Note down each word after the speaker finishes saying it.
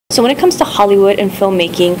So when it comes to Hollywood and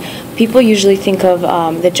filmmaking, people usually think of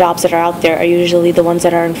the jobs that are out there are usually the ones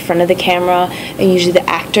that are in front of the camera and usually the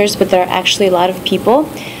actors, but there are actually a lot of people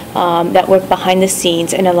that work behind the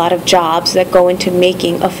scenes and a lot of jobs that go into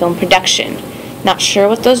making a film production. Not sure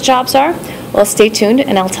what those jobs are? Well, stay tuned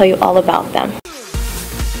and I'll tell you all about them.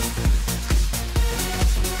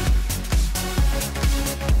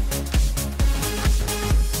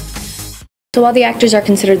 So while the actors are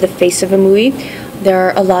considered the face of a movie, there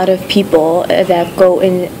are a lot of people that go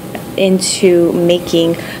into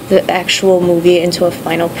making the actual movie into a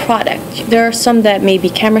final product. There are some that may be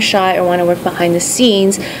camera shy or want to work behind the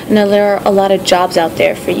scenes, and there are a lot of jobs out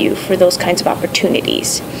there for you for those kinds of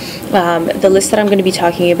opportunities. The list that I'm going to be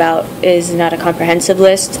talking about is not a comprehensive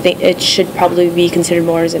list. It should probably be considered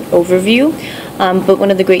more as an overview. But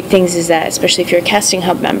one of the great things is that, especially if you're a Casting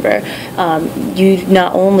Hub member, you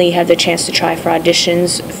not only have the chance to try for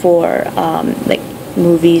auditions for like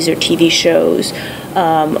movies or TV shows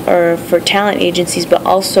or for talent agencies, but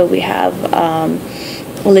also we have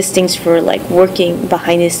listings for like working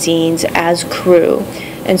behind the scenes as crew.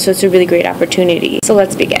 And so it's a really great opportunity. So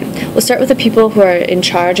let's begin. We'll start with the people who are in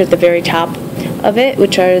charge at the very top of it,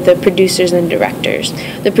 which are the producers and directors.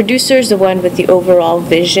 The producer is the one with the overall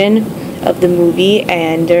vision of the movie,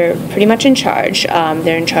 and they're pretty much in charge.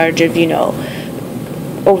 They're in charge of,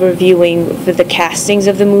 overviewing the castings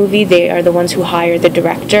of the movie. They are the ones who hire the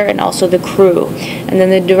director and also the crew. And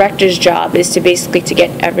then the director's job is to basically to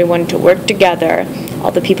get everyone to work together,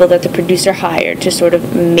 all the people that the producer hired, to sort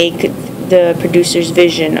of make the producer's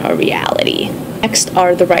vision a reality. Next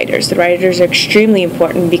are the writers. The writers are extremely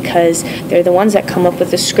important because they're the ones that come up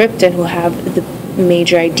with the script and who have the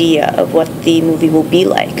major idea of what the movie will be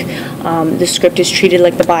like. The script is treated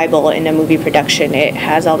like the Bible in a movie production. It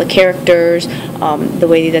has all the characters, the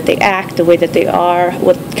way that they act, the way that they are,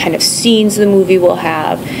 what kind of scenes the movie will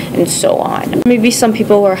have, and so on. Maybe some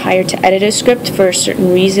people are hired to edit a script for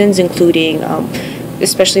certain reasons, including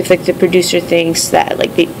especially if like the producer thinks that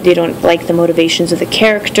like they don't like the motivations of the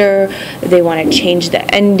character, they want to change the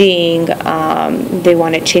ending, they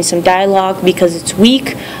want to change some dialogue because it's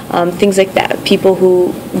weak, things like that. People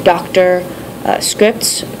who doctor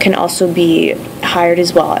scripts can also be hired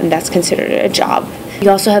as well, and that's considered a job. You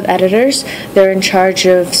also have editors. They're in charge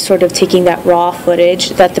of sort of taking that raw footage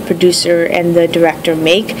that the producer and the director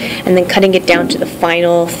make and then cutting it down to the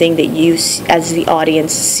final thing that you as the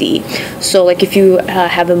audience see. So like if you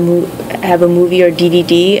have a movie or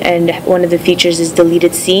DVD and one of the features is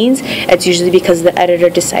deleted scenes, it's usually because the editor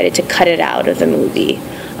decided to cut it out of the movie.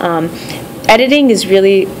 Editing is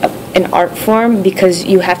really an art form because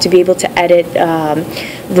you have to be able to edit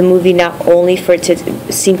the movie not only for it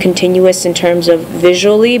to seem continuous in terms of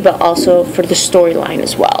visually, but also for the storyline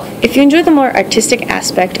as well. If you enjoy the more artistic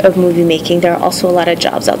aspect of movie making, there are also a lot of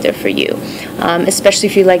jobs out there for you, especially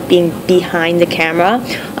if you like being behind the camera.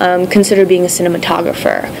 Consider being a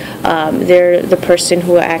cinematographer. They're the person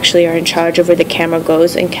who actually are in charge of where the camera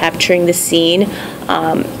goes and capturing the scene,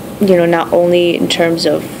 not only in terms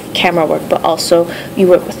of camera work, but also you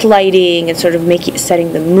work with lighting and sort of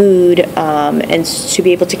setting the mood and to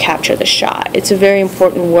be able to capture the shot. It's a very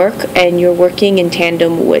important work, and you're working in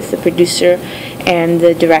tandem with the producer and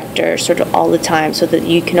the director sort of all the time so that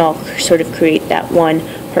you can all sort of create that one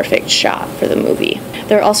perfect shot for the movie.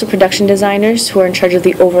 There are also production designers who are in charge of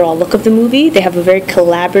the overall look of the movie. They have a very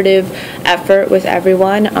collaborative effort with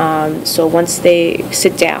everyone. So once they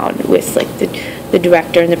sit down with like the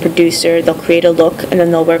director and the producer, they'll create a look, and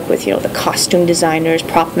then they'll work with the costume designers,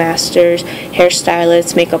 prop masters,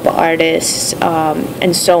 hairstylists, makeup artists,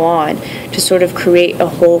 and so on to sort of create a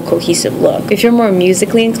whole cohesive look. If you're more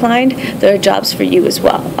musically inclined, there are jobs for you as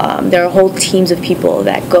well. There are whole teams of people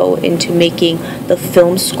that go into making the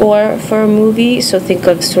film score for a movie. So think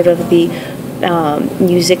of sort of the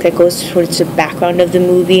music that goes towards the background of the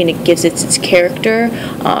movie and it gives it its character.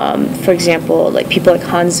 For example, like people like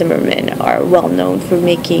Hans Zimmerman are well known for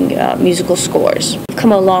making musical scores. We've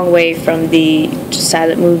come a long way from the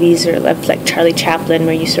silent movies or like Charlie Chaplin,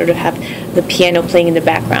 where you sort of have the piano playing in the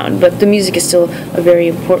background, but the music is still a very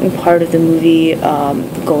important part of the movie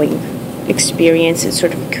going experience. It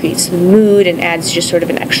sort of creates the mood and adds just sort of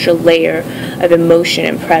an extra layer of emotion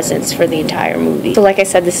and presence for the entire movie. So like I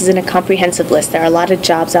said, this isn't a comprehensive list. There are a lot of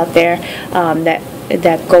jobs out there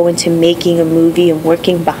that go into making a movie and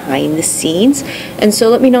working behind the scenes. And so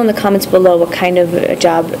let me know in the comments below what kind of a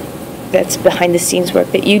job that's behind the scenes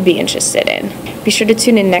work that you'd be interested in. Be sure to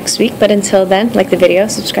tune in next week, but until then, like the video,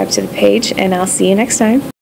 subscribe to the page, and I'll see you next time.